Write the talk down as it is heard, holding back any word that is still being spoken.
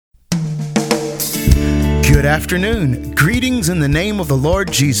Good afternoon. Greetings in the name of the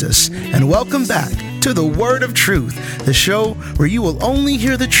Lord Jesus, and welcome back to the Word of Truth, the show where you will only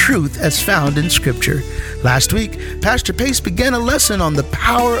hear the truth as found in Scripture. Last week, Pastor Pace began a lesson on the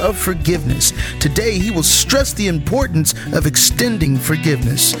power of forgiveness. Today, he will stress the importance of extending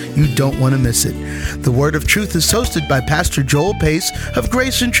forgiveness. You don't want to miss it. The Word of Truth is hosted by Pastor Joel Pace of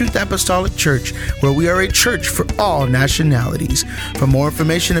Grace and Truth Apostolic Church, where we are a church for all nationalities. For more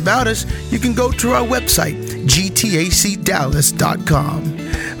information about us, you can go to our website, gtacdallas.com.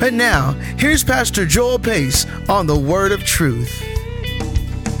 But now, here's Pastor Joel Pace on the Word of Truth.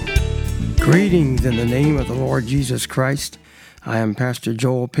 Greetings in the name of the Lord Jesus Christ. I am Pastor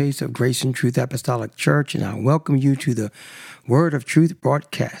Joel Pace of Grace and Truth Apostolic Church, and I welcome you to the Word of Truth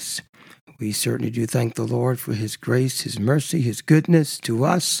broadcast. We certainly do thank the Lord for His grace, His mercy, His goodness to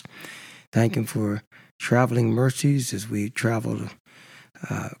us. Thank Him for traveling mercies as we travel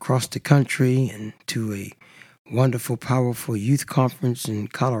across the country and to a wonderful, powerful youth conference in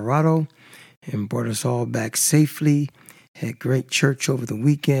Colorado, and brought us all back safely. Had great church over the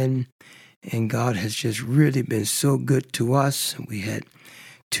weekend, and God has just really been so good to us. We had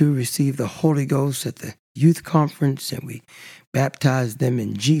two receive the Holy Ghost at the youth conference, and we baptized them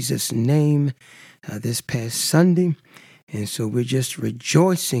in Jesus' name this past Sunday. And so we're just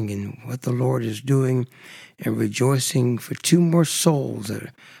rejoicing in what the Lord is doing and rejoicing for two more souls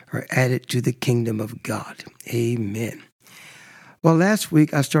that are added to the kingdom of God. Amen. Well, last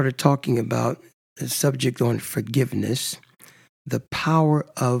week I started talking about the subject on forgiveness, the power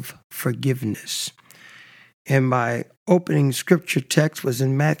of forgiveness. And my opening scripture text was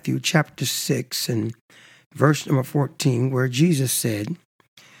in Matthew chapter 6 and verse number 14, where Jesus said,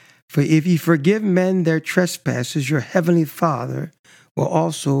 "For if ye forgive men their trespasses, your heavenly Father will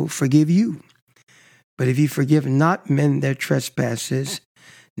also forgive you. But if ye forgive not men their trespasses,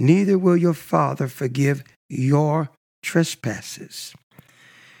 neither will your Father forgive your trespasses."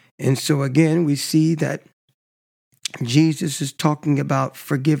 And so again, we see that Jesus is talking about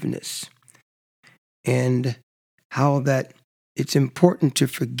forgiveness and how that it's important to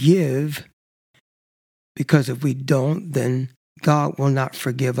forgive, because if we don't, then God will not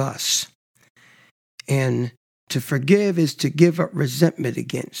forgive us. And to forgive is to give up resentment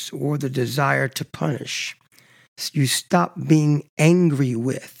against or the desire to punish. You stop being angry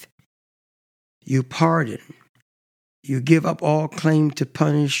with. You pardon. You give up all claim to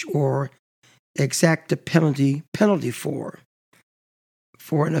punish or exact a penalty for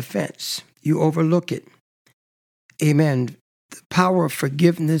an offense. You overlook it. Amen. The power of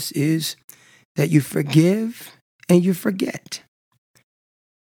forgiveness is that you forgive and you forget.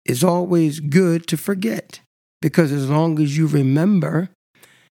 It's always good to forget, because as long as you remember,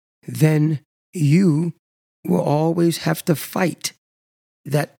 then you will always have to fight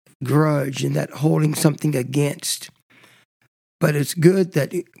that grudge and that holding something against. But it's good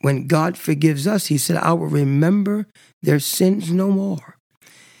that when God forgives us, He said, "I will remember their sins no more."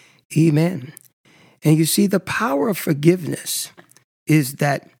 Amen. And you see, the power of forgiveness is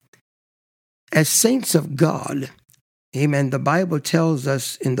that as saints of God, amen, the Bible tells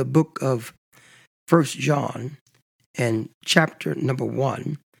us in the book of 1 John and chapter number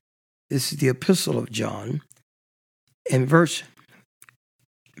 1, this is the epistle of John, and verse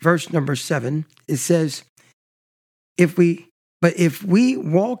number 7, it says, if we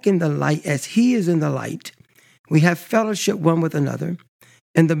walk in the light as He is in the light, we have fellowship one with another,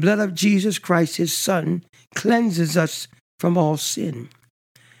 and the blood of Jesus Christ, His Son, cleanses us from all sin.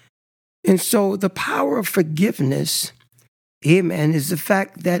 And so the power of forgiveness, amen, is the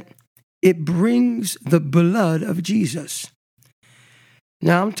fact that it brings the blood of Jesus.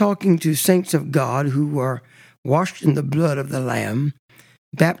 Now I'm talking to saints of God who are washed in the blood of the Lamb,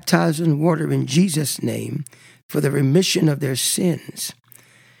 baptized in water in Jesus' name for the remission of their sins.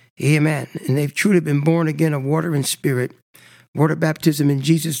 Amen. And they've truly been born again of water and spirit, water baptism in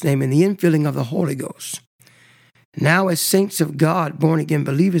Jesus' name, and the infilling of the Holy Ghost. Now, as saints of God, born-again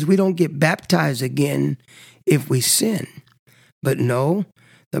believers, we don't get baptized again if we sin. But no,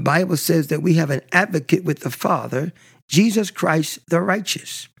 the Bible says that we have an advocate with the Father, Jesus Christ the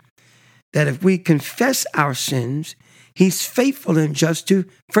righteous. That if we confess our sins, He's faithful and just to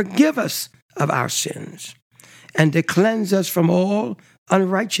forgive us of our sins and to cleanse us from all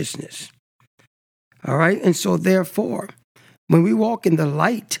unrighteousness. All right? And so therefore, when we walk in the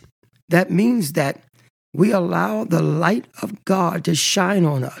light, that means that we allow the light of God to shine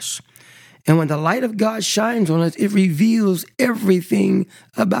on us. And when the light of God shines on us, it reveals everything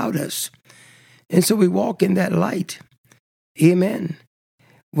about us. And so we walk in that light. Amen.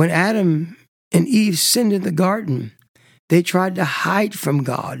 When Adam and Eve sinned in the garden, they tried to hide from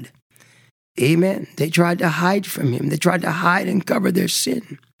God. Amen. They tried to hide from him. They tried to hide and cover their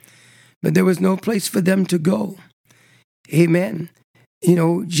sin. But there was no place for them to go. Amen. You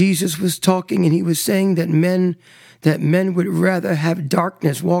know, Jesus was talking and he was saying that men would rather have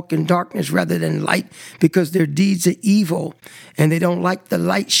darkness, walk in darkness rather than light, because their deeds are evil and they don't like the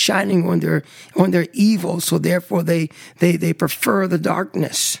light shining on their evil. So therefore they prefer the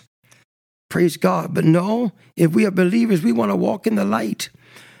darkness. Praise God. But no, if we are believers, we want to walk in the light.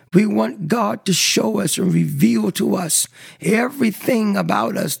 We want God to show us and reveal to us everything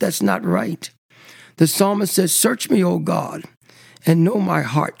about us that's not right. The psalmist says, "Search me, O God, and know my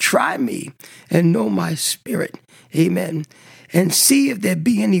heart. Try me and know my spirit." Amen. "And see if there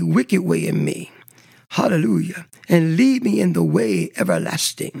be any wicked way in me." Hallelujah. "And lead me in the way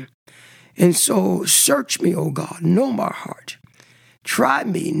everlasting." And so search me, O God, know my heart. Try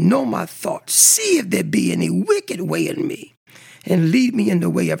me, know my thoughts. See if there be any wicked way in me, and lead me in the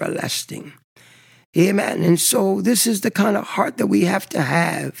way everlasting. Amen. And so this is the kind of heart that we have to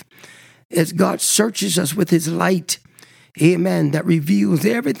have as God searches us with his light. Amen. That reveals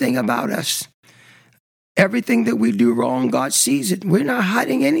everything about us. Everything that we do wrong, God sees it. We're not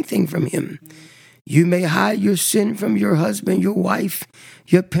hiding anything from him. You may hide your sin from your husband, your wife,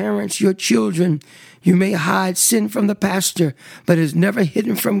 your parents, your children. You may hide sin from the pastor, but it's never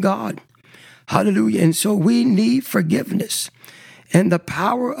hidden from God. Hallelujah. And so we need forgiveness. And the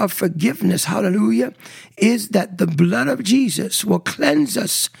power of forgiveness, hallelujah, is that the blood of Jesus will cleanse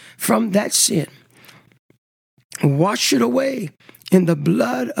us from that sin. Wash it away in the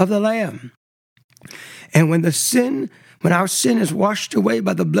blood of the Lamb. And when our sin is washed away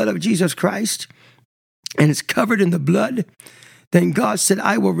by the blood of Jesus Christ and is covered in the blood, then God said,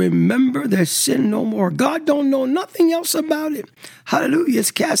 "I will remember their sin no more." God don't know nothing else about it. Hallelujah.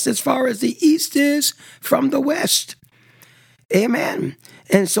 It's cast as far as the east is from the west. Amen.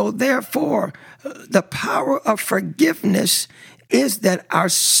 And so therefore, the power of forgiveness is that our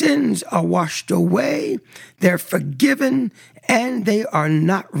sins are washed away, they're forgiven, and they are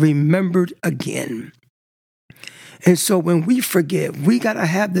not remembered again. And so when we forgive, we got to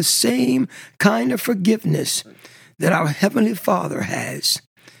have the same kind of forgiveness that our Heavenly Father has.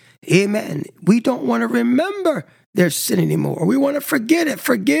 Amen. We don't want to remember their sin anymore. We want to forget it.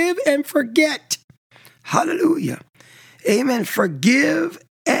 Forgive and forget. Hallelujah. Amen. Forgive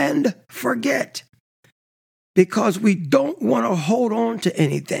and forget. Because we don't want to hold on to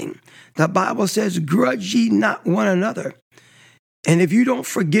anything. The Bible says, "Grudge ye not one another." And if you don't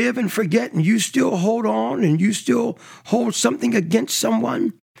forgive and forget and you still hold on and you still hold something against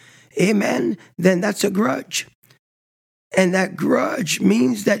someone, amen, then that's a grudge. And that grudge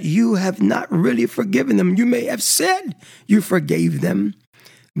means that you have not really forgiven them. You may have said you forgave them,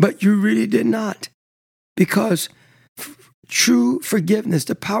 but you really did not. Because true forgiveness,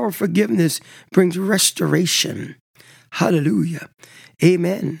 the power of forgiveness, brings restoration. Hallelujah.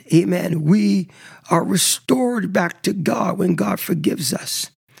 Amen. Amen. We are restored back to God when God forgives us.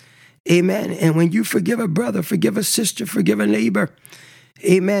 Amen. And when you forgive a brother, forgive a sister, forgive a neighbor,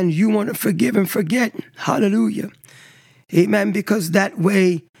 amen, you want to forgive and forget. Hallelujah. Amen. Because that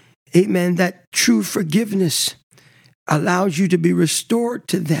way, amen, that true forgiveness allows you to be restored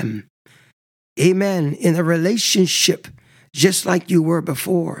to them. Amen. In a relationship just like you were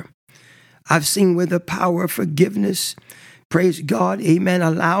before. I've seen where the power of forgiveness, praise God, amen,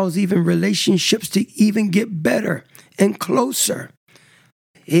 allows even relationships to even get better and closer.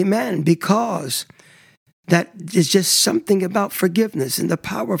 Amen. Because that is just something about forgiveness and the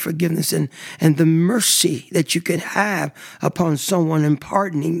power of forgiveness and the mercy that you can have upon someone and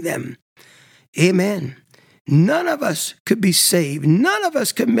pardoning them. Amen. None of us could be saved. None of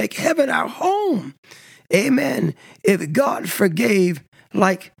us could make heaven our home. Amen. If God forgave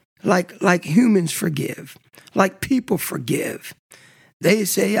like humans forgive, like people forgive. They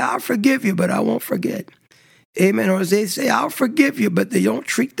say, "I'll forgive you, but I won't forget." Amen. Or they say, "I'll forgive you," but they don't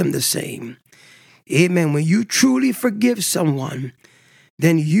treat them the same. Amen. When you truly forgive someone,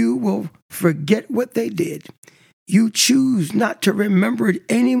 then you will forget what they did. You choose not to remember it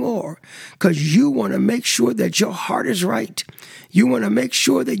anymore because you want to make sure that your heart is right. You want to make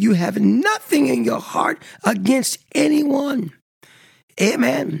sure that you have nothing in your heart against anyone.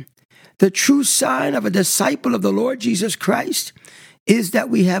 Amen. The true sign of a disciple of the Lord Jesus Christ is that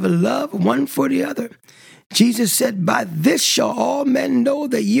we have a love one for the other. Jesus said, "By this shall all men know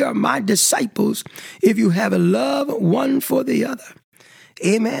that ye are my disciples, if you have a love one for the other."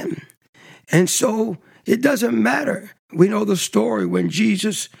 Amen. And so it doesn't matter. We know the story when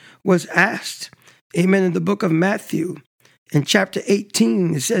Jesus was asked, amen, in the book of Matthew, in chapter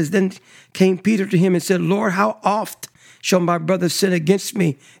 18, it says, "Then came Peter to him and said, Lord, how oft shall my brother sin against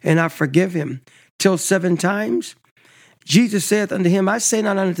me, and I forgive him? Till 7 times? Jesus saith unto him, I say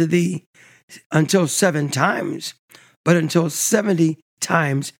not unto thee until 7 times, but until 70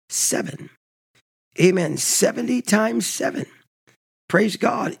 times 7. Amen. 70 times 7. Praise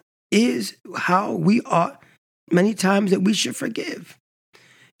God, is how we ought many times that we should forgive.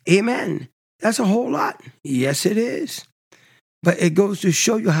 Amen. That's a whole lot. Yes, it is. But it goes to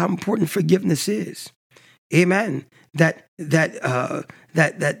show you how important forgiveness is. Amen. That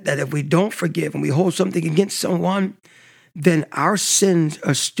if we don't forgive and we hold something against someone, then our sins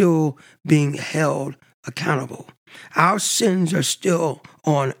are still being held accountable. Our sins are still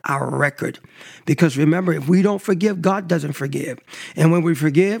on our record. Because remember, if we don't forgive, God doesn't forgive. And when we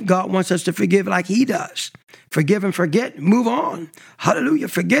forgive, God wants us to forgive like he does. Forgive and forget, move on. Hallelujah.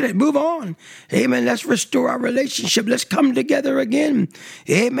 Forget it, move on. Amen. Let's restore our relationship. Let's come together again.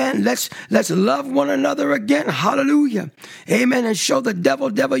 Amen. Let's love one another again. Hallelujah. Amen. And show the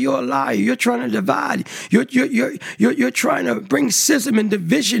devil, you're a liar. You're trying to divide. You're trying to bring schism and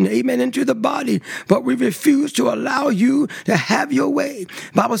division, amen, into the body. But we refuse to allow you to have your way.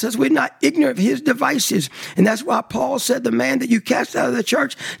 Bible says we're not ignorant of his devices. And that's why Paul said, the man that you cast out of the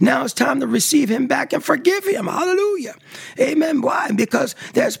church, now it's time to receive him back and forgive him. Hallelujah. Amen. Why? Because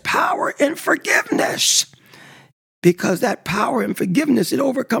there's power in forgiveness. Because that power in forgiveness, it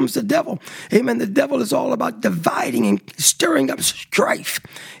overcomes the devil. Amen. The devil is all about dividing and stirring up strife.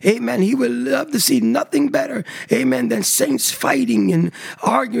 Amen. He would love to see nothing better, amen, than saints fighting and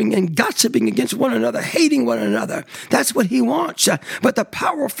arguing and gossiping against one another, hating one another. That's what he wants. But the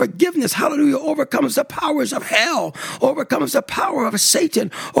power of forgiveness, hallelujah, overcomes the powers of hell, overcomes the power of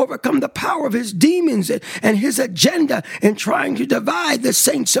Satan, overcomes the power of his demons and his agenda in trying to divide the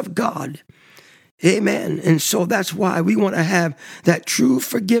saints of God. Amen. And so that's why we want to have that true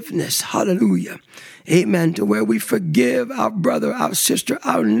forgiveness. Hallelujah. Amen. To where we forgive our brother, our sister,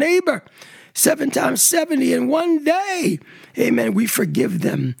 our neighbor 7 times 70 in one day. Amen. We forgive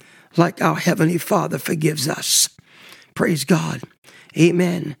them like our Heavenly Father forgives us. Praise God.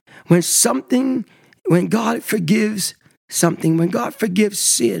 Amen. When God forgives something, when God forgives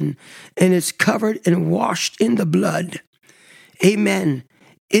sin and it's covered and washed in the blood, amen,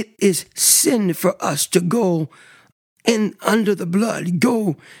 it is sin for us to go in under the blood,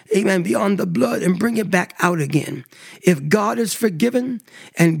 go, amen, beyond the blood and bring it back out again. If God is forgiven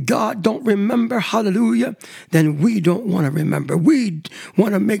and God don't remember, hallelujah, then we don't want to remember. We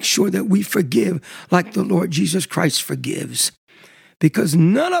want to make sure that we forgive like the Lord Jesus Christ forgives. Because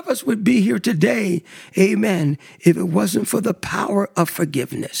none of us would be here today, amen, if it wasn't for the power of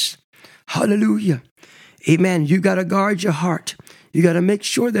forgiveness. Hallelujah. Amen. You got to guard your heart. You got to make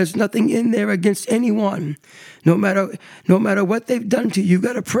sure there's nothing in there against anyone. No matter what they've done to you, you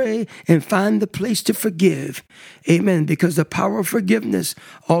got to pray and find the place to forgive. Amen. Because the power of forgiveness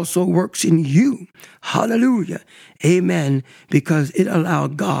also works in you. Hallelujah. Amen. Because it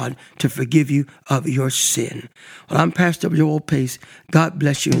allowed God to forgive you of your sin. Well, I'm Pastor Joel Pace. God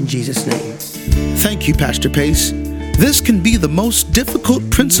bless you in Jesus' name. Thank you, Pastor Pace. This can be the most difficult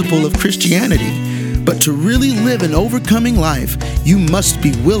principle of Christianity. But to really live an overcoming life, you must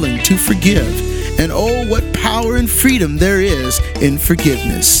be willing to forgive. And oh, what power and freedom there is in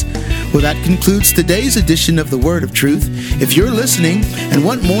forgiveness. Well, that concludes today's edition of the Word of Truth. If you're listening and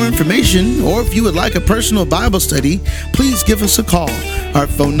want more information, or if you would like a personal Bible study, please give us a call. Our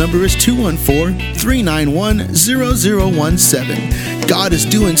phone number is 214-391-0017. God is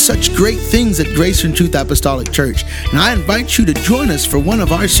doing such great things at Grace and Truth Apostolic Church, and I invite you to join us for one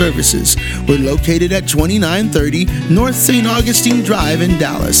of our services. We're located at 2930 North St. Augustine Drive in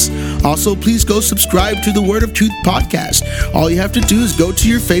Dallas. Also, please go subscribe to the Word of Truth podcast. All you have to do is go to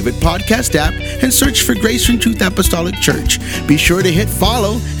your favorite podcast app and search for Grace and Truth Apostolic Church. Be sure to hit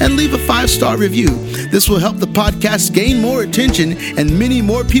follow and leave a 5-star review. This will help the podcast gain more attention and many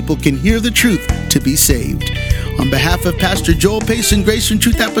more people can hear the truth to be saved. On behalf of Pastor Joel Pace and Grace and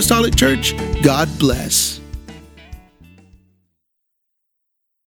Truth Apostolic Church, God bless.